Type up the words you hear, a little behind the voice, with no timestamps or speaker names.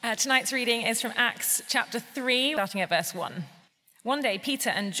Tonight's reading is from Acts chapter 3, starting at verse 1. One day, Peter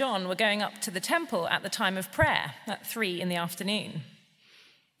and John were going up to the temple at the time of prayer at 3 in the afternoon.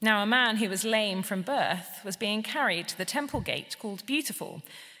 Now a man who was lame from birth was being carried to the temple gate called Beautiful,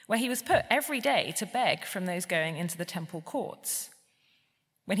 where he was put every day to beg from those going into the temple courts.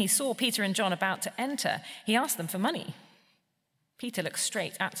 When he saw Peter and John about to enter, he asked them for money. Peter looked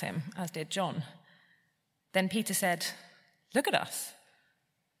straight at him, as did John. Then Peter said, "Look at us."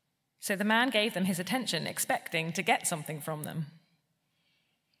 So the man gave them his attention, expecting to get something from them.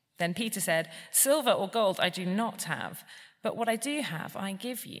 Then Peter said, "Silver or gold I do not have, but what I do have I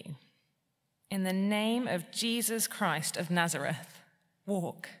give you. In the name of Jesus Christ of Nazareth,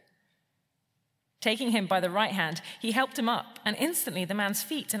 walk." Taking him by the right hand, he helped him up, and instantly the man's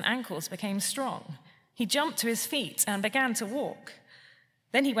feet and ankles became strong. He jumped to his feet and began to walk.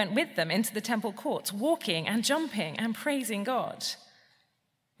 Then he went with them into the temple courts, walking and jumping and praising God.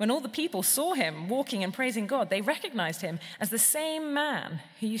 When all the people saw him walking and praising God, they recognized him as the same man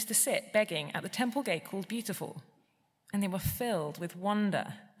who used to sit begging at the temple gate called Beautiful, and they were filled with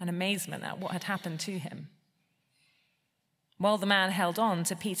wonder and amazement at what had happened to him. While the man held on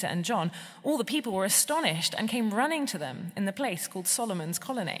to Peter and John, all the people were astonished and came running to them in the place called Solomon's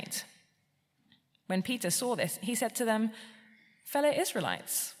Colonnade. When Peter saw this, he said to them, "Fellow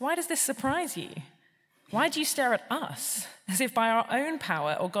Israelites, why does this surprise you? Why do you stare at us, as if by our own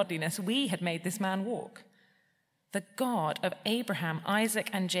power or godliness we had made this man walk? The God of Abraham, Isaac,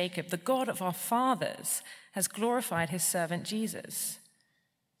 and Jacob, the God of our fathers, has glorified his servant Jesus.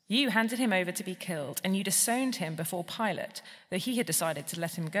 You handed him over to be killed, and you disowned him before Pilate, though he had decided to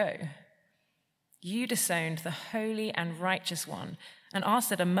let him go. You disowned the holy and righteous one and asked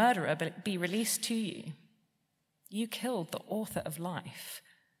that a murderer be released to you. You killed the author of life,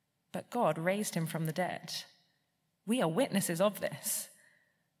 but God raised him from the dead. We are witnesses of this.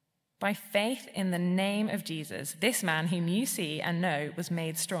 By faith in the name of Jesus, this man whom you see and know was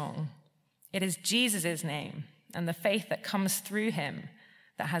made strong. It is Jesus' name and the faith that comes through him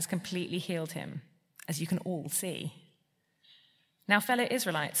that has completely healed him, as you can all see. Now, fellow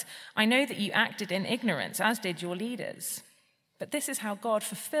Israelites, I know that you acted in ignorance, as did your leaders. But this is how God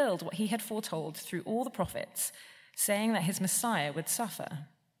fulfilled what he had foretold through all the prophets, saying that his Messiah would suffer.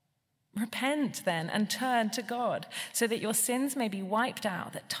 Repent then and turn to God, so that your sins may be wiped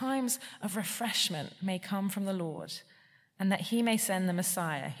out, that times of refreshment may come from the Lord, and that he may send the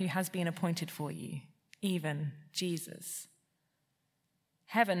Messiah who has been appointed for you, even Jesus.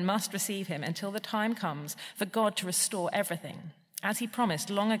 Heaven must receive him until the time comes for God to restore everything, as he promised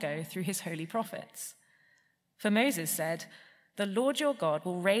long ago through his holy prophets. For Moses said, "The Lord your God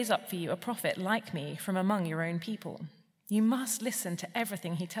will raise up for you a prophet like me from among your own people. You must listen to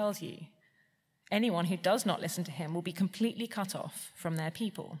everything he tells you. Anyone who does not listen to him will be completely cut off from their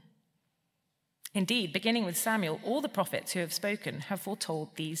people." Indeed, beginning with Samuel, all the prophets who have spoken have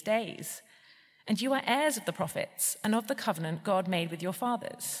foretold these days. And you are heirs of the prophets and of the covenant God made with your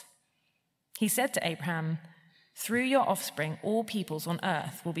fathers. He said to Abraham, "Through your offspring, all peoples on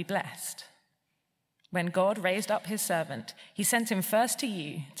earth will be blessed." When God raised up his servant, he sent him first to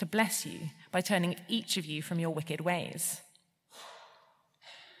you to bless you by turning each of you from your wicked ways.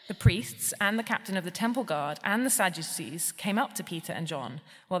 The priests and the captain of the temple guard and the Sadducees came up to Peter and John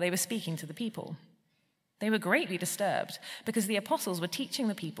while they were speaking to the people. They were greatly disturbed because the apostles were teaching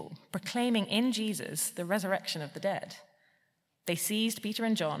the people, proclaiming in Jesus the resurrection of the dead. They seized Peter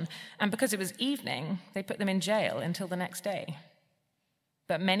and John, and because it was evening, they put them in jail until the next day.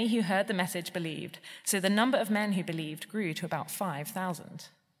 But many who heard the message believed, so the number of men who believed grew to about 5,000.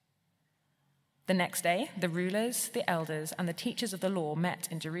 The next day, the rulers, the elders, and the teachers of the law met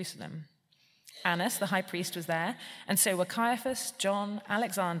in Jerusalem. Annas, the high priest, was there, and so were Caiaphas, John,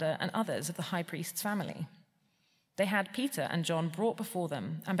 Alexander, and others of the high priest's family. They had Peter and John brought before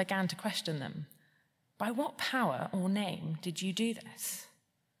them and began to question them. "By what power or name did you do this?"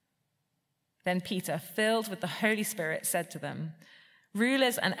 Then Peter, filled with the Holy Spirit, said to them,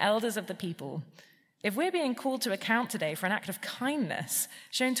 "Rulers and elders of the people, if we're being called to account today for an act of kindness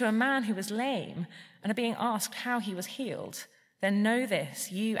shown to a man who was lame and are being asked how he was healed, then know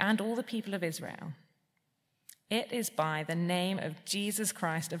this, you and all the people of Israel. It is by the name of Jesus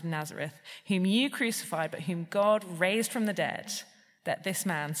Christ of Nazareth, whom you crucified but whom God raised from the dead, that this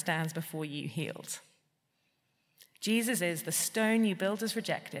man stands before you healed. Jesus is the stone you builders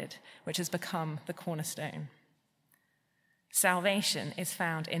rejected, which has become the cornerstone. Salvation is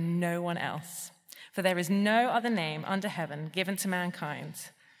found in no one else, for there is no other name under heaven given to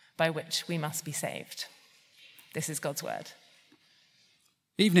mankind by which we must be saved." This is God's word.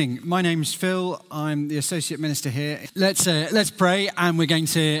 Evening. My name's Phil. I'm the associate minister here. Let's pray, and we're going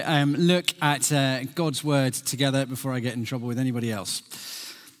to look at God's word together before I get in trouble with anybody else.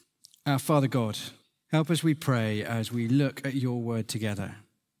 Our Father God, help us, we pray, as we look at your word together.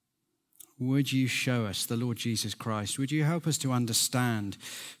 Would you show us the Lord Jesus Christ? Would you help us to understand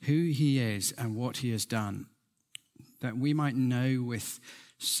who he is and what he has done, that we might know with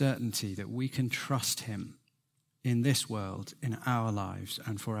certainty that we can trust him in this world, in our lives,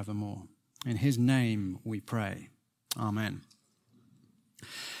 and forevermore. In his name we pray. Amen.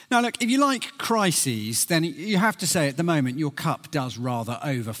 Now look, if you like crises, then you have to say at the moment your cup does rather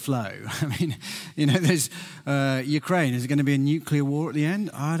overflow. I mean, there's Ukraine. Is it going to be a nuclear war at the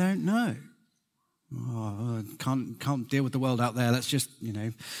end? I don't know. Can't deal with the world out there. Let's just,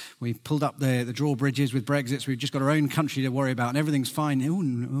 we've pulled up the drawbridges with Brexit, so we've just got our own country to worry about, and everything's fine. Oh,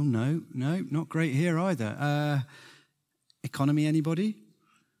 no, not great here either. Economy, anybody?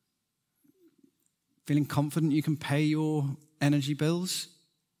 Feeling confident you can pay your energy bills?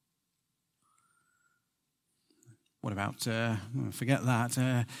 What about, forget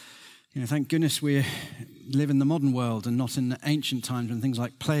that. Thank goodness we live in the modern world and not in the ancient times when things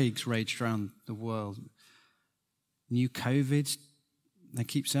like plagues raged around the world. New COVID, they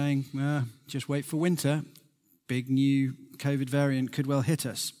keep saying, just wait for winter. Big new COVID variant could well hit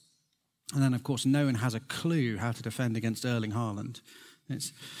us. And then, of course, no one has a clue how to defend against Erling Haaland.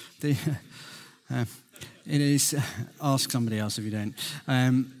 It is, ask somebody else if you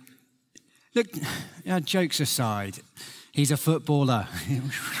don't. Look, jokes aside, he's a footballer.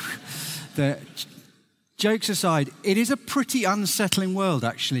 The jokes aside, it is a pretty unsettling world,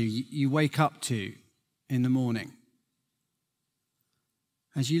 actually, you wake up to in the morning.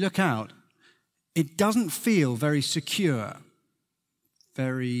 As you look out, it doesn't feel very secure,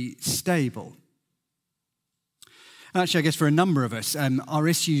 very stable. Actually, I guess for a number of us, our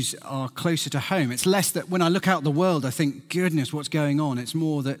issues are closer to home. It's less that when I look out the world, I think, goodness, what's going on? It's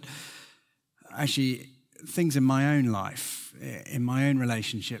more that actually things in my own life, in my own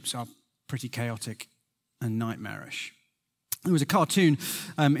relationships are pretty chaotic and nightmarish. There was a cartoon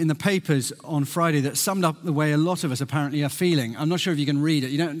in the papers on Friday that summed up the way a lot of us apparently are feeling. I'm not sure if you can read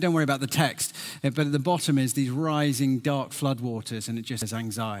it. Don't worry about the text. But at the bottom is these rising dark floodwaters, and it just says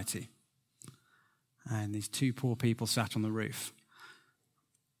anxiety. And these two poor people sat on the roof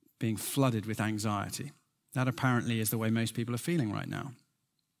being flooded with anxiety. That apparently is the way most people are feeling right now.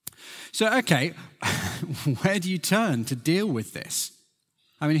 So, okay, where do you turn to deal with this?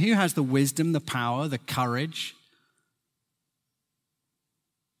 I mean, who has the wisdom, the power, the courage?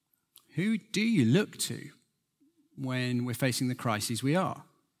 Who do you look to when we're facing the crises we are?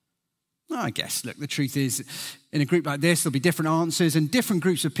 Well, I guess, look, the truth is, in a group like this, there'll be different answers, and different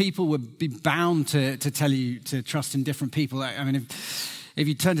groups of people would be bound to tell you to trust in different people. I mean, if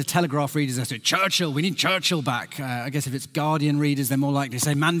you turn to Telegraph readers, they say, Churchill, we need Churchill back. I guess if it's Guardian readers, they're more likely to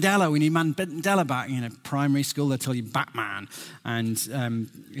say, Mandela, we need Mandela back. Primary school, they'll tell you Batman. And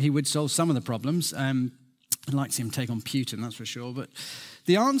he would solve some of the problems. I'd like to see him take on Putin, that's for sure. But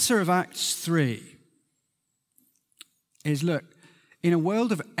the answer of Acts 3 is, look, in a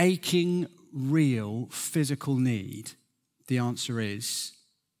world of aching, real, physical need, the answer is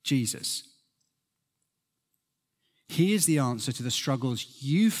Jesus. He is the answer to the struggles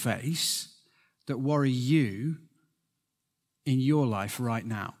you face that worry you in your life right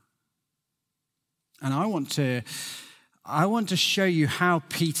now. And I want to show you how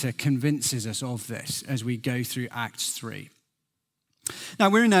Peter convinces us of this as we go through Acts 3. Now,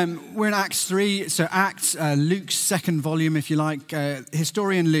 we're in Acts 3, so Acts, Luke's second volume, if you like,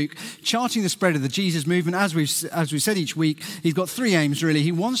 historian Luke, charting the spread of the Jesus movement. As we've said each week, he's got three aims, really.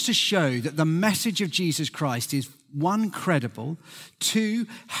 He wants to show that the message of Jesus Christ is, one, credible, two,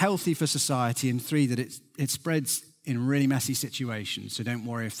 healthy for society, and three, that it spreads in really messy situations, so don't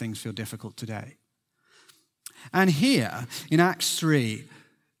worry if things feel difficult today. And here, in Acts 3,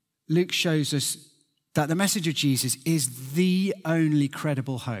 Luke shows us that the message of Jesus is the only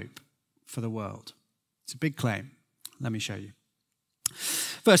credible hope for the world. It's a big claim. Let me show you.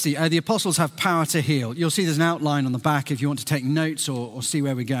 Firstly, the apostles have power to heal. You'll see there's an outline on the back if you want to take notes or see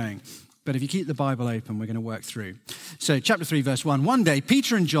where we're going. But if you keep the Bible open, we're going to work through. So chapter 3, verse 1. One day,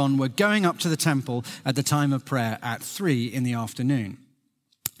 Peter and John were going up to the temple at the time of prayer at 3 in the afternoon.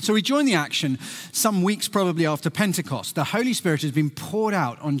 So we join the action some weeks probably after Pentecost. The Holy Spirit has been poured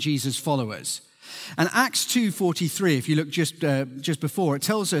out on Jesus' followers. And Acts 2:43, if you look just before, it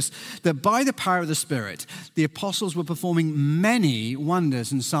tells us that by the power of the Spirit, the apostles were performing many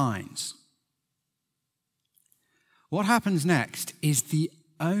wonders and signs. What happens next is the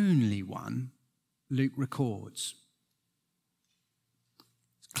only one Luke records.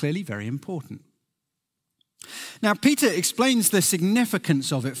 clearly very important. Now, Peter explains the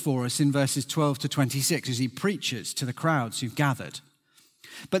significance of it for us in verses 12 to 26 as he preaches to the crowds who've gathered.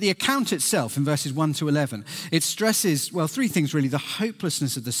 But the account itself in verses 1 to 11, it stresses, well, three things really: the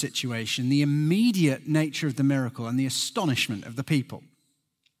hopelessness of the situation, the immediate nature of the miracle, and the astonishment of the people.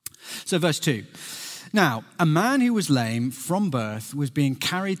 So verse 2, now, a man who was lame from birth was being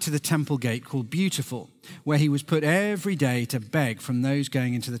carried to the temple gate called Beautiful, where he was put every day to beg from those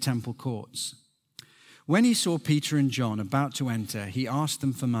going into the temple courts. When he saw Peter and John about to enter, he asked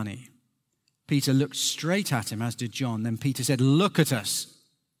them for money. Peter looked straight at him, as did John. Then Peter said, "Look at us."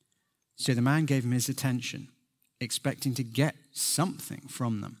 So the man gave him his attention, expecting to get something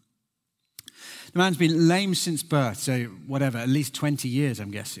from them. The man's been lame since birth, so whatever, at least 20 years,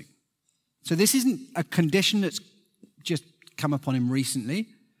 I'm guessing. So this isn't a condition that's just come upon him recently,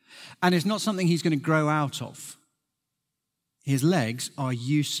 and it's not something he's going to grow out of. His legs are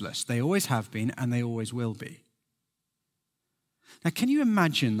useless. They always have been, and they always will be. Now, can you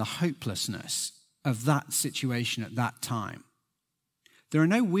imagine the hopelessness of that situation at that time? There are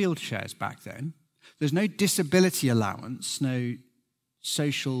no wheelchairs back then. There's no disability allowance, no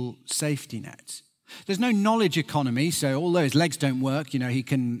social safety net. There's no knowledge economy, so although his legs don't work, he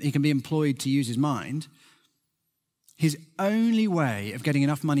can be employed to use his mind. His only way of getting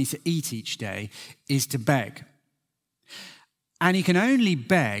enough money to eat each day is to beg. And he can only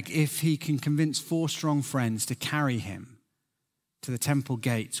beg if he can convince 4 strong friends to carry him to the temple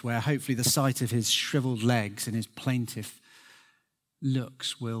gates, where hopefully the sight of his shriveled legs and his plaintive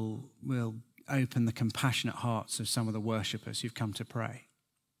looks will open the compassionate hearts of some of the worshippers who've come to pray.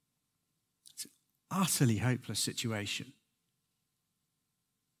 It's an utterly hopeless situation.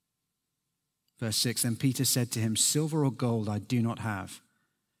 Verse 6, then Peter said to him, "Silver or gold I do not have,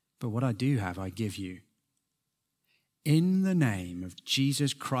 but what I do have I give you. In the name of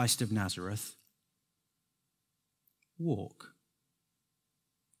Jesus Christ of Nazareth, walk."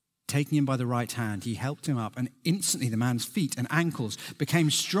 Taking him by the right hand, he helped him up, and instantly the man's feet and ankles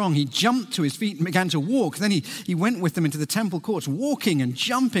became strong. He jumped to his feet and began to walk. Then he went with them into the temple courts, walking and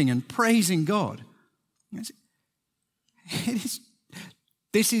jumping and praising God.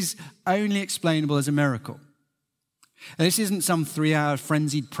 This is only explainable as a miracle. And this isn't some 3-hour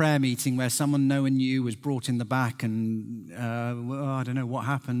frenzied prayer meeting where someone no one knew was brought in the back and, I don't know what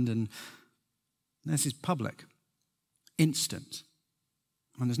happened. And this is public, instant.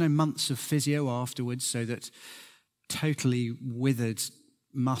 And there's no months of physio afterwards so that totally withered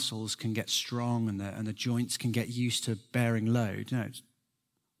muscles can get strong and the joints can get used to bearing load. No,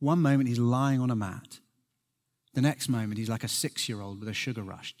 one moment he's lying on a mat. The next moment he's like a 6-year-old with a sugar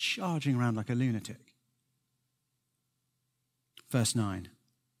rush, charging around like a lunatic. Verse 9.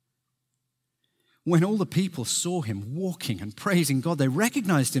 When all the people saw him walking and praising God, they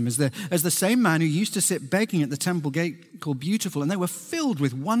recognized him as the same man who used to sit begging at the temple gate called Beautiful, and they were filled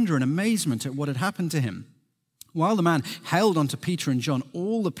with wonder and amazement at what had happened to him. While the man held on to Peter and John,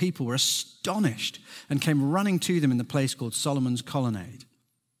 all the people were astonished and came running to them in the place called Solomon's Colonnade.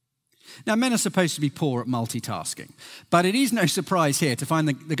 Now, men are supposed to be poor at multitasking, but it is no surprise here to find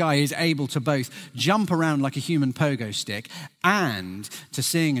the guy is able to both jump around like a human pogo stick and to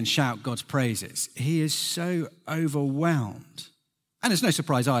sing and shout God's praises. He is so overwhelmed. And it's no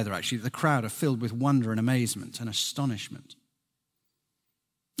surprise either, actually, that the crowd are filled with wonder and amazement and astonishment.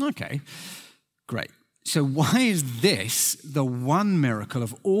 Okay, great. So why is this the one miracle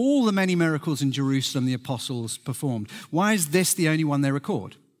of all the many miracles in Jerusalem the apostles performed? Why is this the only one they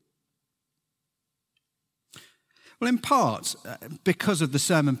record? Well, in part, because of the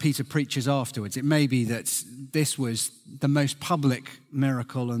sermon Peter preaches afterwards, it may be that this was the most public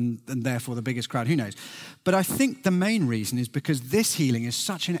miracle and therefore the biggest crowd, who knows. But I think the main reason is because this healing is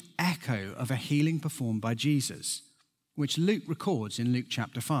such an echo of a healing performed by Jesus, which Luke records in Luke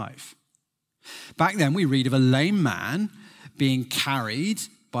chapter 5. Back then, we read of a lame man being carried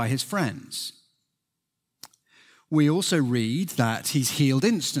by his friends. We also read that he's healed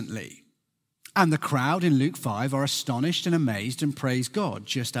instantly. And the crowd in Luke 5 are astonished and amazed and praise God,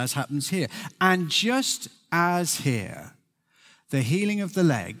 just as happens here. And just as here, the healing of the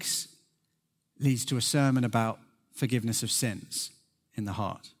legs leads to a sermon about forgiveness of sins in the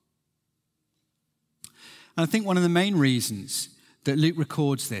heart. And I think one of the main reasons that Luke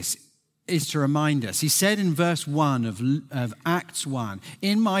records this is to remind us. He said in verse 1 of Acts 1,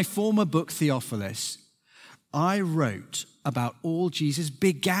 "In my former book, Theophilus, I wrote about all Jesus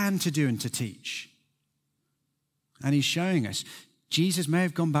began to do and to teach." And he's showing us Jesus may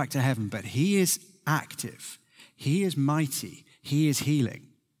have gone back to heaven, but he is active. He is mighty. He is healing.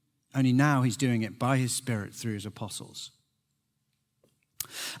 Only now he's doing it by his Spirit through his apostles.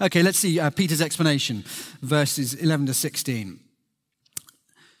 Okay, let's see Peter's explanation, verses 11 to 16.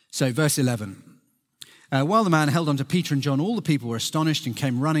 So, verse 11. While the man held on to Peter and John, all the people were astonished and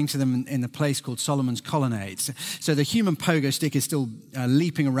came running to them in the place called Solomon's Colonnades. So the human pogo stick is still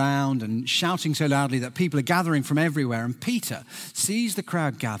leaping around and shouting so loudly that people are gathering from everywhere. And Peter sees the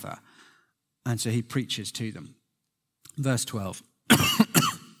crowd gather, and so he preaches to them. Verse 12.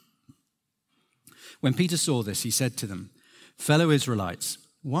 When Peter saw this, he said to them, "Fellow Israelites,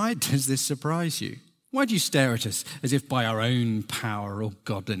 why does this surprise you? Why do you stare at us as if by our own power or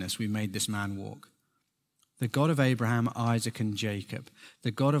godliness we made this man walk? The God of Abraham, Isaac, and Jacob, the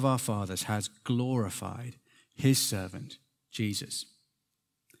God of our fathers, has glorified his servant, Jesus."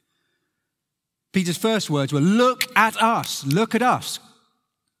 Peter's first words were, "Look at us, look at us."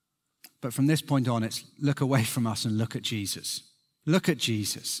 But from this point on, it's look away from us and look at Jesus. Look at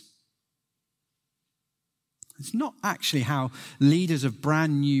Jesus. It's not actually how leaders of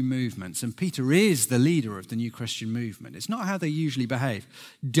brand new movements, and Peter is the leader of the new Christian movement, it's not how they usually behave.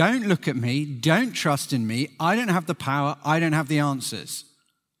 Don't look at me, don't trust in me, I don't have the power, I don't have the answers.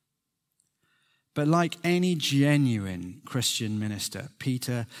 But like any genuine Christian minister,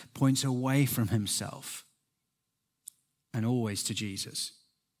 Peter points away from himself and always to Jesus.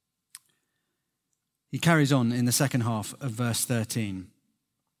 He carries on in the second half of verse 13.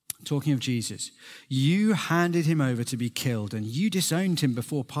 Talking of Jesus, "You handed him over to be killed, and you disowned him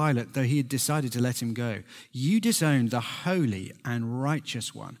before Pilate, though he had decided to let him go. You disowned the holy and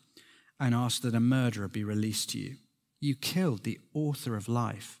righteous one and asked that a murderer be released to you. You killed the author of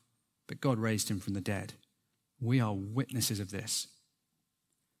life, but God raised him from the dead. We are witnesses of this.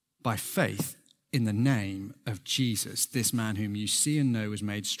 By faith in the name of Jesus, this man whom you see and know was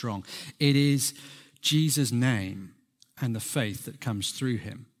made strong." It is Jesus' name and the faith that comes through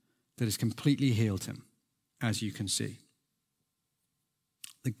him that has completely healed him, as you can see.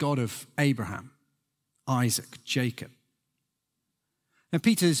 The God of Abraham, Isaac, Jacob. Now,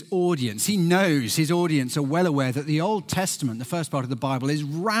 Peter's audience, he knows his audience are well aware that the Old Testament, the first part of the Bible, is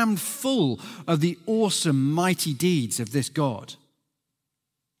rammed full of the awesome, mighty deeds of this God.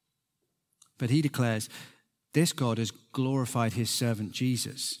 But he declares, this God has glorified his servant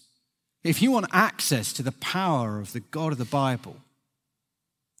Jesus. If you want access to the power of the God of the Bible,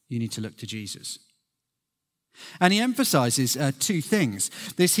 you need to look to Jesus. And he emphasizes two things.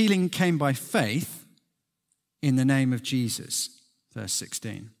 This healing came by faith in the name of Jesus, verse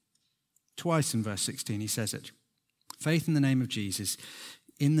 16. Twice in verse 16 he says it. Faith in the name of Jesus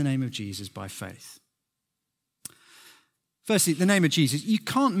by faith. Firstly, the name of Jesus. You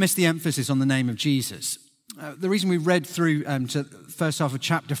can't miss the emphasis on the name of Jesus. The reason we read through to the first half of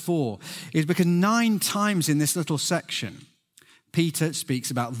chapter 4 is because 9 times in this little section, Peter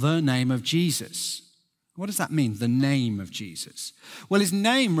speaks about the name of Jesus. What does that mean, the name of Jesus? Well, his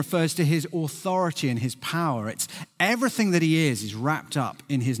name refers to his authority and his power. It's everything that he is wrapped up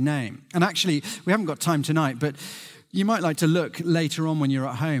in his name. And actually, we haven't got time tonight, but you might like to look later on when you're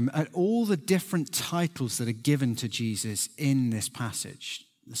at home at all the different titles that are given to Jesus in this passage.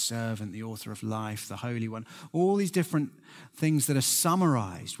 The servant, the author of life, the Holy One. All these different things that are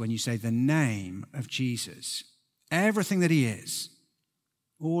summarized when you say the name of Jesus. Everything that he is,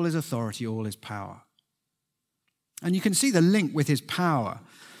 all his authority, all his power. And you can see the link with his power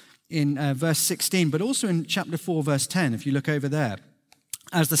in verse 16, but also in chapter 4, verse 10, if you look over there.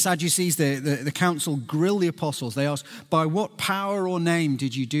 As the Sadducees, the council grill the apostles, they ask, by what power or name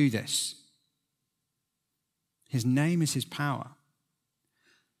did you do this? His name is his power.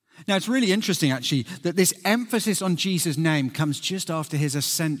 Now, it's really interesting, actually, that this emphasis on Jesus' name comes just after his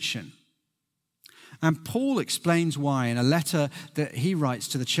ascension. And Paul explains why in a letter that he writes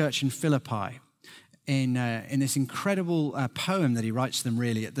to the church in Philippi, in this incredible poem that he writes to them,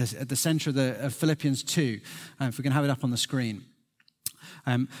 really, at the center of Philippians 2. If we can have it up on the screen.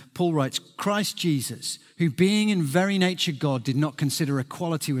 Paul writes, Christ Jesus, who being in very nature God, did not consider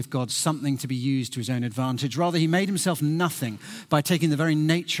equality with God something to be used to his own advantage. Rather, he made himself nothing by taking the very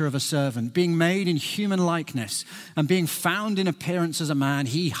nature of a servant. Being made in human likeness and being found in appearance as a man,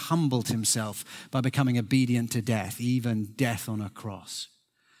 he humbled himself by becoming obedient to death, even death on a cross.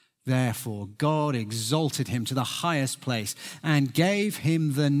 Therefore, God exalted him to the highest place and gave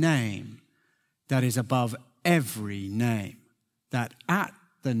him the name that is above every name, that at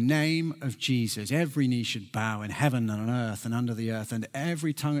the name of Jesus, every knee should bow in heaven and on earth and under the earth, and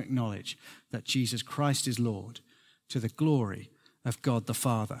every tongue acknowledge that Jesus Christ is Lord, to the glory of God the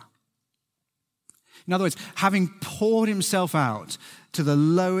Father. In other words, having poured himself out to the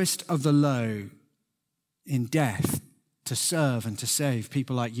lowest of the low in death to serve and to save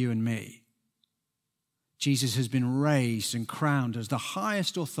people like you and me, Jesus has been raised and crowned as the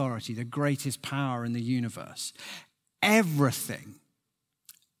highest authority, the greatest power in the universe. Everything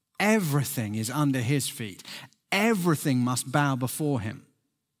is under his feet. Everything must bow before him.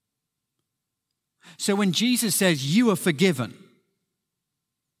 So when Jesus says, you are forgiven,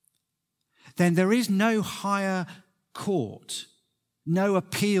 then there is no higher court, no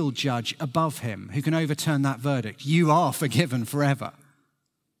appeal judge above him who can overturn that verdict. You are forgiven forever.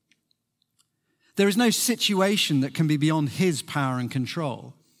 There is no situation that can be beyond his power and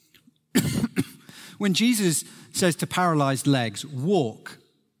control. When Jesus says to paralyzed legs, walk,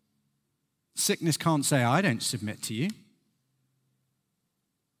 sickness can't say, I don't submit to you.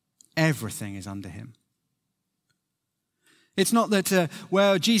 Everything is under him. It's not that,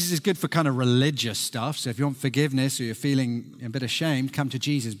 Jesus is good for kind of religious stuff. So if you want forgiveness or you're feeling a bit ashamed, come to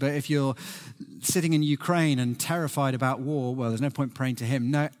Jesus. But if you're sitting in Ukraine and terrified about war, well, there's no point praying to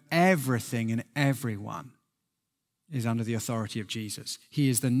him. No, everything and everyone is under the authority of Jesus. He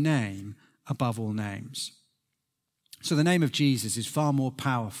is the name above all names. So the name of Jesus is far more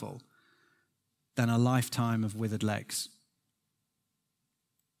powerful than a lifetime of withered legs.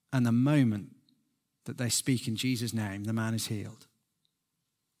 And the moment that they speak in Jesus' name, the man is healed.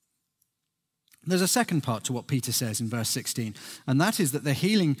 There's a second part to what Peter says in verse 16, and that is that the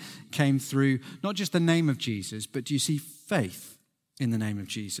healing came through not just the name of Jesus, but do you see faith in the name of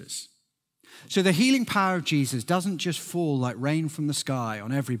Jesus? So the healing power of Jesus doesn't just fall like rain from the sky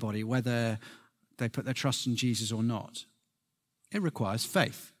on everybody, whether they put their trust in Jesus or not. It requires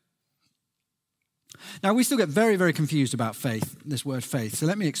faith. Now, we still get very, very confused about faith, this word faith. So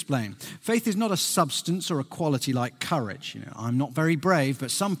let me explain. Faith is not a substance or a quality like courage. I'm not very brave, but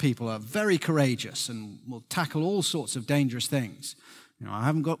some people are very courageous and will tackle all sorts of dangerous things. I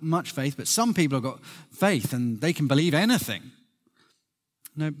haven't got much faith, but some people have got faith and they can believe anything.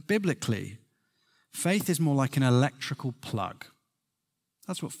 No, biblically, faith is more like an electrical plug.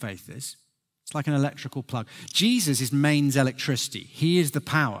 That's what faith is. It's like an electrical plug. Jesus is mains electricity. He is the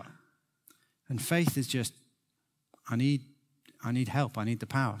power. And faith is just, I need help. I need the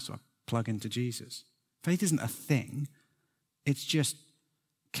power. So I plug into Jesus. Faith isn't a thing. It's just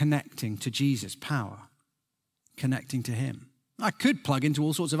connecting to Jesus' power, connecting to him. I could plug into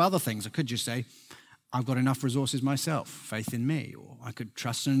all sorts of other things. I could just say, I've got enough resources myself, faith in me, or I could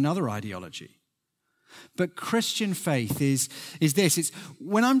trust in another ideology. But Christian faith is this. It's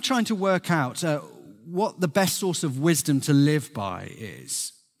when I'm trying to work out what the best source of wisdom to live by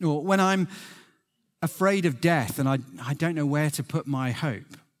is, or when I'm afraid of death and I don't know where to put my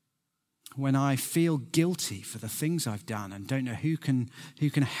hope, when I feel guilty for the things I've done and don't know who can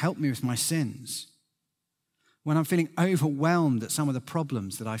help me with my sins, when I'm feeling overwhelmed at some of the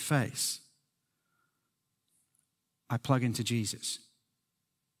problems that I face, I plug into Jesus.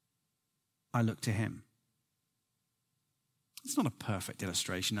 I look to him. It's not a perfect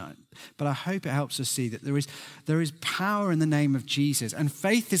illustration, but I hope it helps us see that there is power in the name of Jesus. And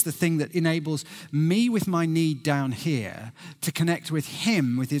faith is the thing that enables me with my need down here to connect with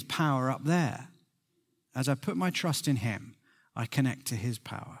him with his power up there. As I put my trust in him, I connect to his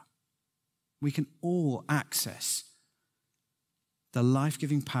power. We can all access the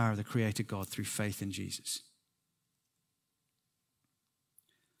life-giving power of the Creator God through faith in Jesus.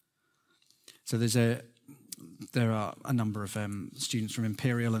 So there are a number of students from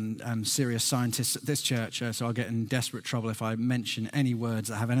Imperial and serious scientists at this church, so I'll get in desperate trouble if I mention any words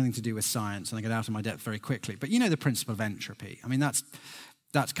that have anything to do with science, and I get out of my depth very quickly. But you know the principle of entropy. I mean, that's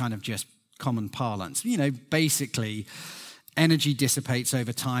kind of just common parlance. Basically, energy dissipates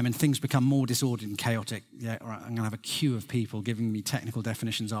over time and things become more disordered and chaotic. Yeah, all right, I'm going to have a queue of people giving me technical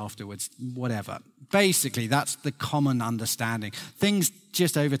definitions afterwards, whatever. Basically, that's the common understanding. Things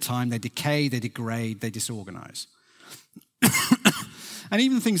just over time, they decay, they degrade, they disorganize. And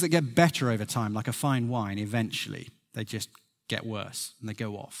even things that get better over time, like a fine wine, eventually, they just get worse and they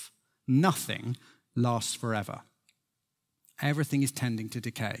go off. Nothing lasts forever. Everything is tending to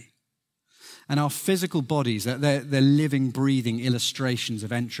decay. And our physical bodies, they're living, breathing illustrations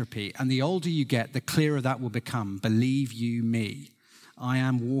of entropy. And the older you get, the clearer that will become. Believe you me, I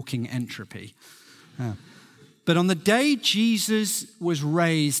am walking entropy. But on the day Jesus was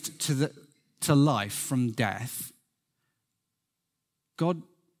raised to life from death, God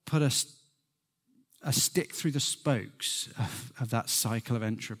put a stick through the spokes of that cycle of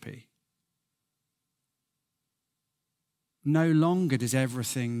entropy. No longer does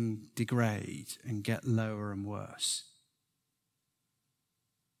everything degrade and get lower and worse.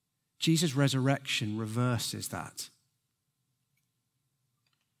 Jesus' resurrection reverses that.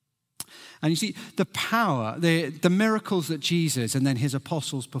 And you see, the power, the miracles that Jesus and then his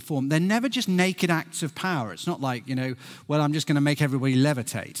apostles performed, they're never just naked acts of power. It's not like, well, I'm just going to make everybody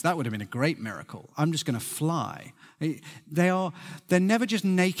levitate. That would have been a great miracle. I'm just going to fly. They're never just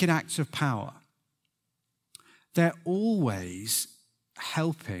naked acts of power. They're always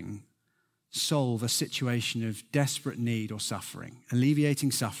helping solve a situation of desperate need or suffering,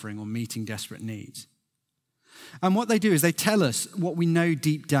 alleviating suffering or meeting desperate needs. And what they do is they tell us what we know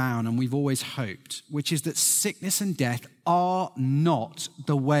deep down and we've always hoped, which is that sickness and death are not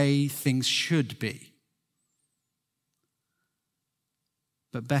the way things should be.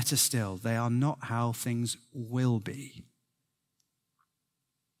 But better still, they are not how things will be.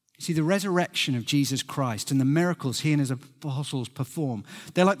 See, the resurrection of Jesus Christ and the miracles he and his apostles perform,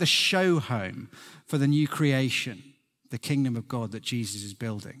 they're like the show home for the new creation, the kingdom of God that Jesus is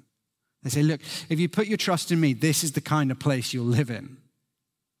building. They say, look, if you put your trust in me, this is the kind of place you'll live in.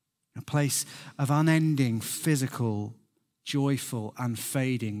 A place of unending, physical, joyful,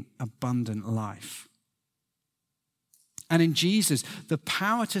 unfading, abundant life. And in Jesus, the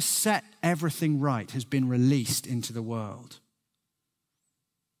power to set everything right has been released into the world.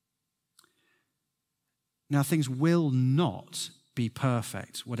 Now, things will not be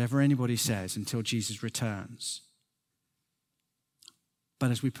perfect, whatever anybody says, until Jesus returns.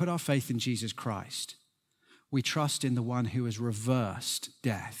 But as we put our faith in Jesus Christ, we trust in the one who has reversed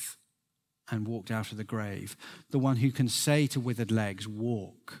death and walked out of the grave, the one who can say to withered legs,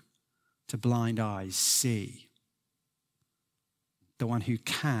 walk, to blind eyes, see, the one who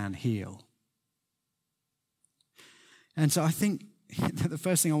can heal. And so I think the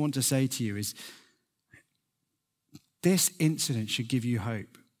first thing I want to say to you is this incident should give you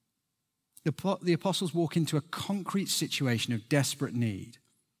hope. The apostles walk into a concrete situation of desperate need.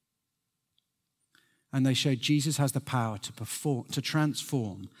 And they show Jesus has the power to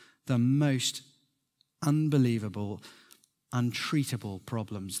transform the most unbelievable, untreatable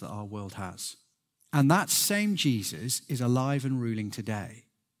problems that our world has. And that same Jesus is alive and ruling today.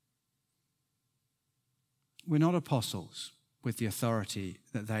 We're not apostles with the authority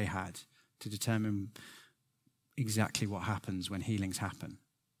that they had to determine exactly what happens when healings happen.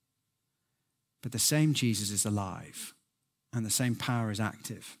 But the same Jesus is alive, and the same power is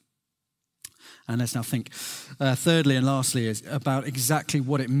active. And let's now think, thirdly and lastly, is about exactly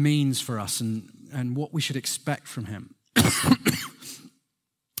what it means for us and what we should expect from him.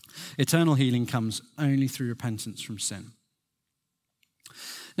 Eternal healing comes only through repentance from sin.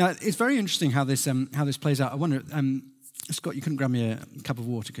 Now, it's very interesting how this plays out. I wonder, Scott, you couldn't grab me a cup of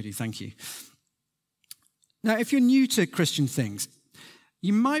water, could you? Thank you. Now, if you're new to Christian things,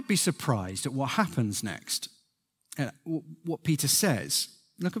 you might be surprised at what happens next, what Peter says.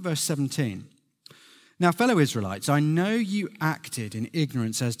 Look at verse 17. Now, fellow Israelites, I know you acted in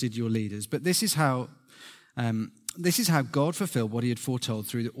ignorance as did your leaders, but this is how God fulfilled what he had foretold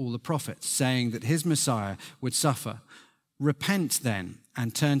through all the prophets, saying that his Messiah would suffer. Repent then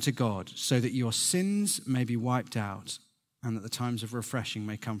and turn to God so that your sins may be wiped out and that the times of refreshing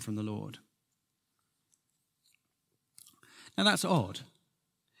may come from the Lord. Now, that's odd.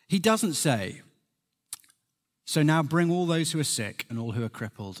 He doesn't say, so now bring all those who are sick and all who are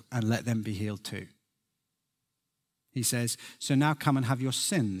crippled and let them be healed too. He says, so now come and have your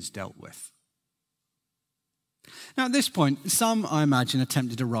sins dealt with. Now at this point, some, I imagine, are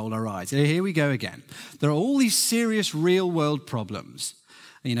tempted to roll our eyes. Here we go again. There are all these serious real world problems.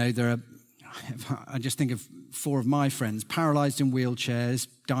 I just think of 4 of my friends, paralyzed in wheelchairs,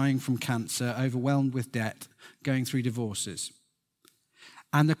 dying from cancer, overwhelmed with debt, going through divorces.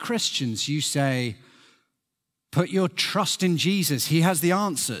 And the Christians, you say, put your trust in Jesus. He has the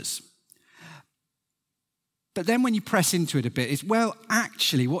answers. But then when you press into it a bit, it's, well,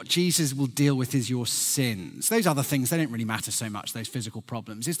 actually, what Jesus will deal with is your sins. Those other things, they don't really matter so much, those physical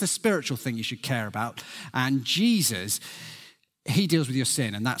problems. It's the spiritual thing you should care about. And Jesus, he deals with your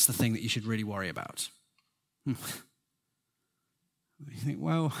sin, and that's the thing that you should really worry about. You think,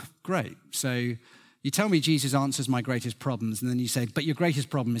 well, great. So you tell me Jesus answers my greatest problems, and then you say, but your greatest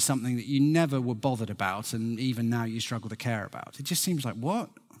problem is something that you never were bothered about, and even now you struggle to care about. It just seems like, what?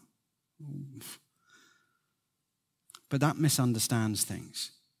 But that misunderstands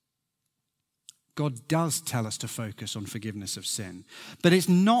things. God does tell us to focus on forgiveness of sin, but it's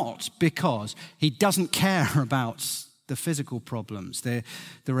not because he doesn't care about the physical problems, the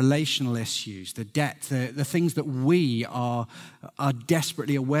relational issues, the debt, the things that we are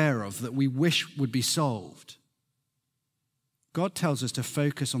desperately aware of, that we wish would be solved. God tells us to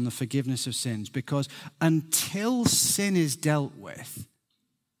focus on the forgiveness of sins because until sin is dealt with,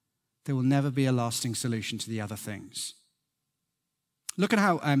 there will never be a lasting solution to the other things. Look at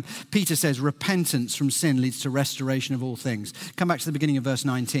how Peter says repentance from sin leads to restoration of all things. Come back to the beginning of verse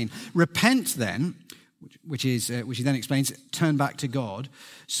 19. Repent then, which he then explains, turn back to God,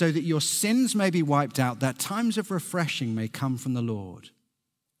 so that your sins may be wiped out, that times of refreshing may come from the Lord,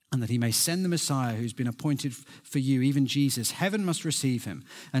 and that he may send the Messiah who's been appointed for you, even Jesus. Heaven must receive him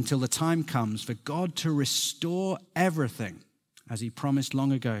until the time comes for God to restore everything, as he promised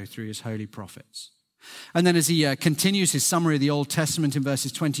long ago through his holy prophets. And then as he continues his summary of the Old Testament in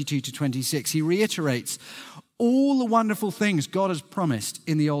verses 22 to 26, he reiterates all the wonderful things God has promised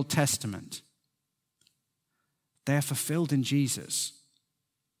in the Old Testament. They are fulfilled in Jesus.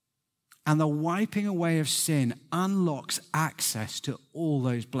 And the wiping away of sin unlocks access to all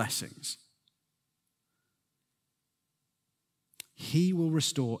those blessings. He will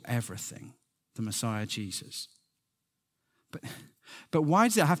restore everything, the Messiah Jesus. But why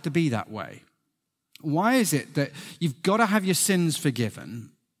does it have to be that way? Why is it that you've got to have your sins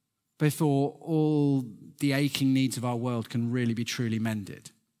forgiven before all the aching needs of our world can really be truly mended?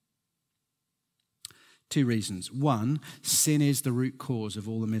 Two reasons. One, sin is the root cause of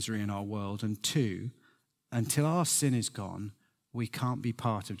all the misery in our world. And two, until our sin is gone, we can't be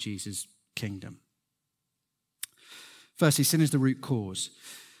part of Jesus' kingdom. Firstly, sin is the root cause.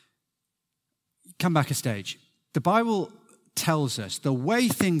 Come back a stage. The Bible tells us the way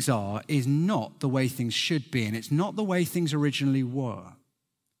things are is not the way things should be, and it's not the way things originally were.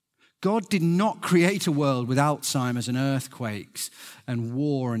 God did not create a world with Alzheimer's and earthquakes and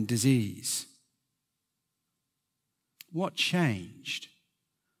war and disease. What changed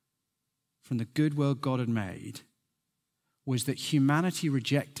from the good world God had made was that humanity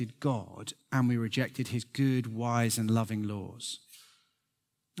rejected God and we rejected his good, wise, and loving laws.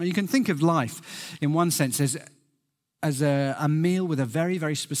 Now you can think of life in one sense as a meal with a very,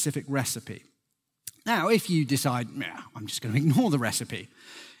 very specific recipe. Now, if you decide, I'm just going to ignore the recipe.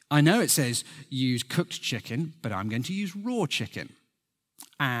 I know it says use cooked chicken, but I'm going to use raw chicken.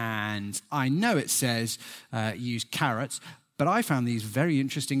 And I know it says use carrots, but I found these very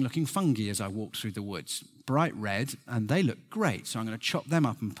interesting looking fungi as I walked through the woods. Bright red, and they look great, so I'm going to chop them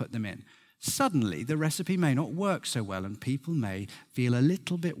up and put them in. Suddenly, the recipe may not work so well, and people may feel a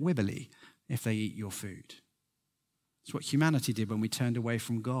little bit wibbly if they eat your food. It's what humanity did when we turned away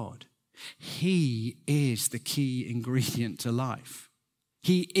from God. He is the key ingredient to life.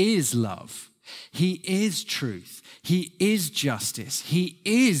 He is love. He is truth. He is justice. He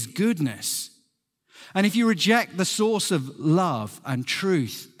is goodness. And if you reject the source of love and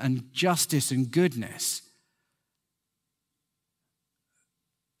truth and justice and goodness,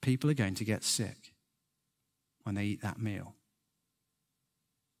 people are going to get sick when they eat that meal.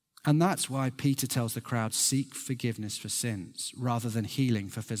 And that's why Peter tells the crowd, seek forgiveness for sins rather than healing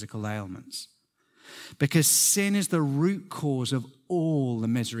for physical ailments. Because sin is the root cause of all the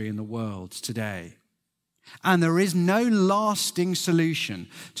misery in the world today. And there is no lasting solution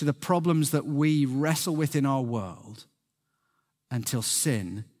to the problems that we wrestle with in our world until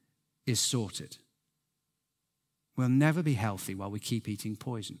sin is sorted. We'll never be healthy while we keep eating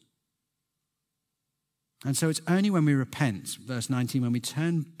poison. And so it's only when we repent, verse 19, when we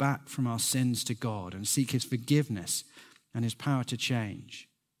turn back from our sins to God and seek his forgiveness and his power to change.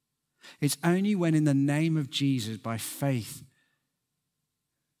 It's only when in the name of Jesus, by faith,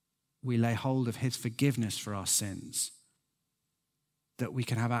 we lay hold of his forgiveness for our sins that we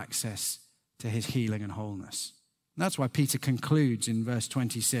can have access to his healing and wholeness. And that's why Peter concludes in verse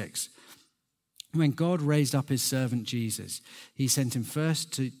 26. When God raised up his servant Jesus, he sent him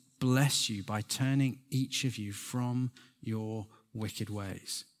first to bless you by turning each of you from your wicked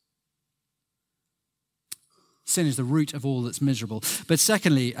ways. Sin is the root of all that's miserable. But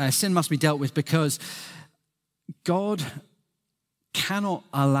secondly, sin must be dealt with because God cannot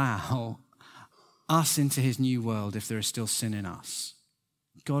allow us into his new world if there is still sin in us.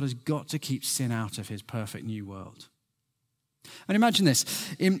 God has got to keep sin out of his perfect new world. And imagine this.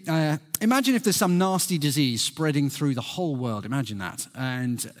 Imagine if there's some nasty disease spreading through the whole world. Imagine that.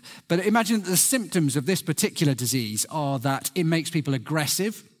 But imagine that the symptoms of this particular disease are that it makes people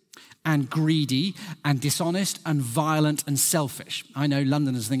aggressive and greedy and dishonest and violent and selfish. I know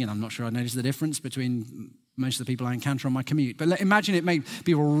Londoners thinking, I'm not sure I noticed the difference between most of the people I encounter on my commute. But imagine it made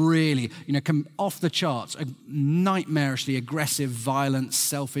people really, come off the charts, nightmarishly aggressive, violent,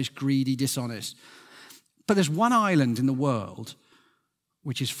 selfish, greedy, dishonest. But there's one island in the world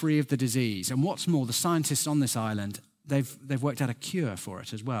which is free of the disease. And what's more, the scientists on this island, they've worked out a cure for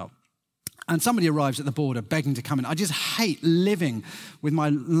it as well. And somebody arrives at the border begging to come in. I just hate living with my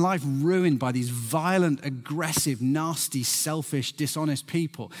life ruined by these violent, aggressive, nasty, selfish, dishonest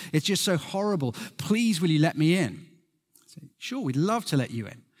people. It's just so horrible. Please, will you let me in? Say, sure, we'd love to let you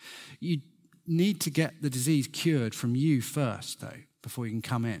in. You need to get the disease cured from you first, though, before you can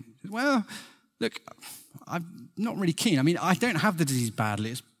come in. Well, look, I'm not really keen. I mean, I don't have the disease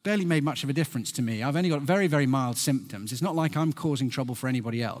badly. It's barely made much of a difference to me. I've only got very, very mild symptoms. It's not like I'm causing trouble for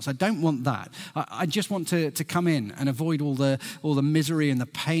anybody else. I don't want that. I just want to come in and avoid all the misery and the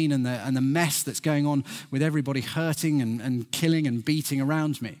pain and the mess that's going on with everybody hurting and killing and beating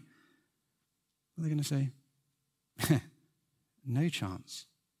around me. What are they going to say? No chance.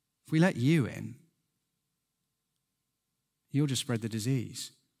 If we let you in, you'll just spread the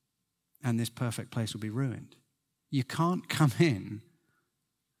disease, and this perfect place will be ruined. You can't come in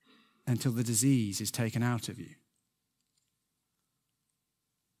until the disease is taken out of you.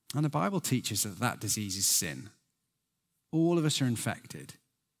 And the Bible teaches that disease is sin. All of us are infected.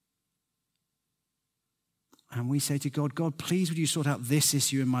 And we say to God, God, please would you sort out this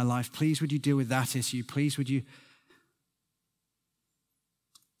issue in my life? Please would you deal with that issue? Please would you...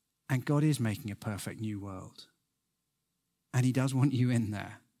 And God is making a perfect new world. And he does want you in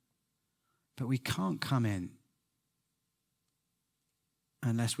there. But we can't come in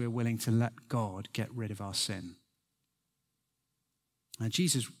unless we're willing to let God get rid of our sin. And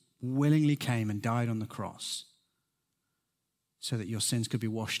Jesus willingly came and died on the cross so that your sins could be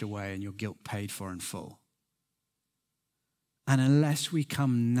washed away and your guilt paid for in full. And unless we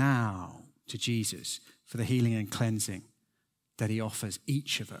come now to Jesus for the healing and cleansing that he offers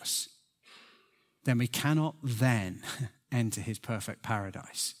each of us, then we cannot then enter his perfect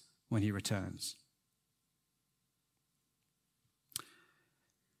paradise when he returns.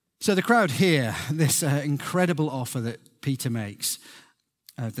 So the crowd hear this incredible offer that Peter makes,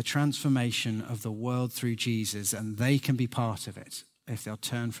 the transformation of the world through Jesus, and they can be part of it if they'll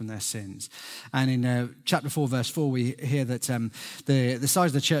turn from their sins. And in chapter 4, verse 4, we hear that the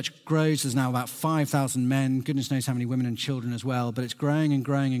size of the church grows. There's now about 5,000 men. Goodness knows how many women and children as well, but it's growing and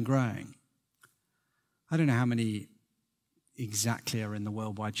growing and growing. I don't know how many exactly are in the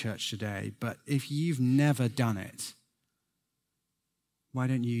worldwide church today, but if you've never done it, why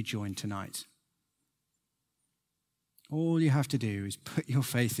don't you join tonight? All you have to do is put your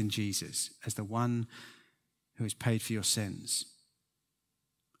faith in Jesus as the one who has paid for your sins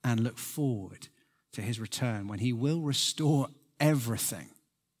and look forward to his return when he will restore everything.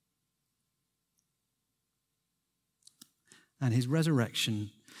 And his resurrection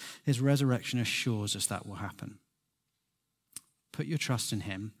assures us that will happen. Put your trust in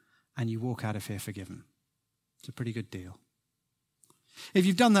him and you walk out of here forgiven. It's a pretty good deal. If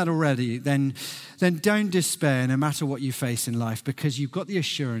you've done that already, then don't despair no matter what you face in life, because you've got the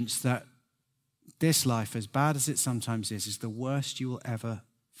assurance that this life, as bad as it sometimes is the worst you will ever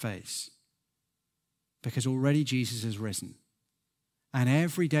face. Because already Jesus has risen. And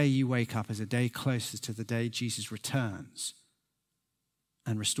every day you wake up is a day closer to the day Jesus returns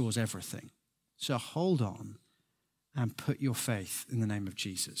and restores everything. So hold on and put your faith in the name of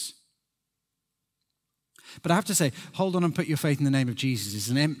Jesus. But I have to say, hold on and put your faith in the name of Jesus is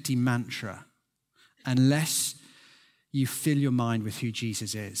an empty mantra unless you fill your mind with who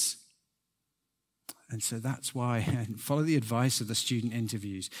Jesus is. And so that's why, follow the advice of the student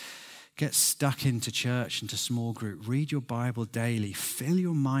interviews. Get stuck into church, into small group. Read your Bible daily. Fill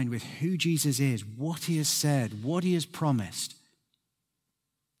your mind with who Jesus is, what he has said, what he has promised,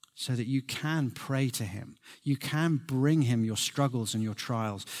 so that you can pray to him. You can bring him your struggles and your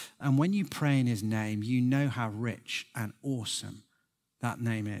trials. And when you pray in his name, you know how rich and awesome that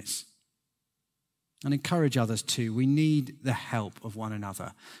name is. And encourage others too. We need the help of one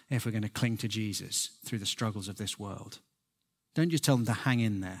another if we're going to cling to Jesus through the struggles of this world. Don't just tell them to hang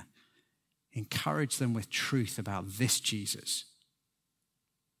in there. Encourage them with truth about this Jesus.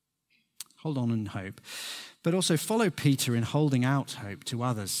 Hold on in hope. But also follow Peter in holding out hope to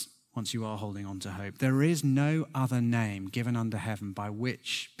others once you are holding on to hope. There is no other name given under heaven by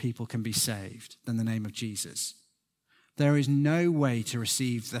which people can be saved than the name of Jesus. There is no way to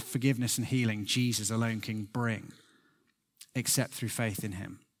receive the forgiveness and healing Jesus alone can bring except through faith in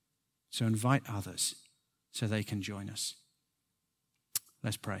him. So invite others so they can join us.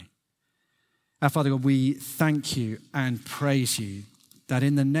 Let's pray. Our Father God, we thank you and praise you that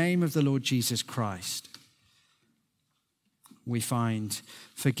in the name of the Lord Jesus Christ, we find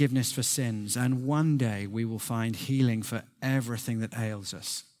forgiveness for sins, and one day we will find healing for everything that ails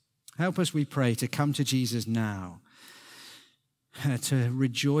us. Help us, we pray, to come to Jesus now, to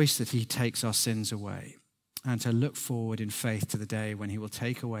rejoice that he takes our sins away, and to look forward in faith to the day when he will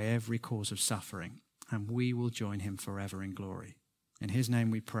take away every cause of suffering, and we will join him forever in glory. In his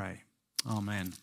name we pray. Amen.